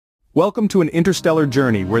Welcome to an interstellar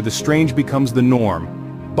journey where the strange becomes the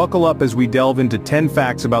norm. Buckle up as we delve into 10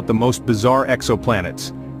 facts about the most bizarre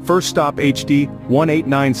exoplanets. First stop HD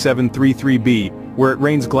 189733b, where it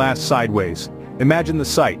rains glass sideways. Imagine the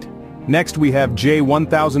sight. Next we have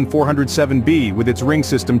J1407b with its ring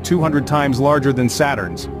system 200 times larger than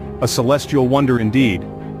Saturn's. A celestial wonder indeed.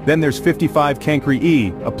 Then there's 55 Cancri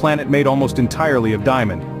e, a planet made almost entirely of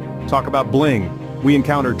diamond. Talk about bling. We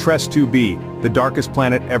encounter Tres 2b, the darkest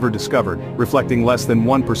planet ever discovered, reflecting less than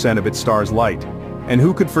 1% of its star's light. And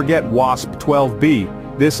who could forget WASP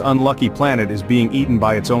 12b? This unlucky planet is being eaten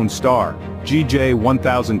by its own star. GJ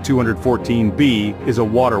 1214b is a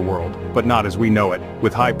water world, but not as we know it,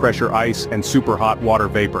 with high-pressure ice and super-hot water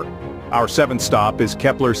vapor. Our seventh stop is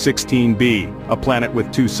Kepler 16b, a planet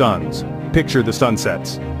with two suns. Picture the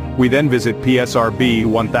sunsets. We then visit PSRB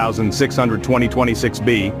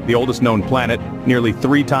 162026b, the oldest known planet, nearly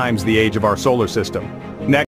 3 times the age of our solar system.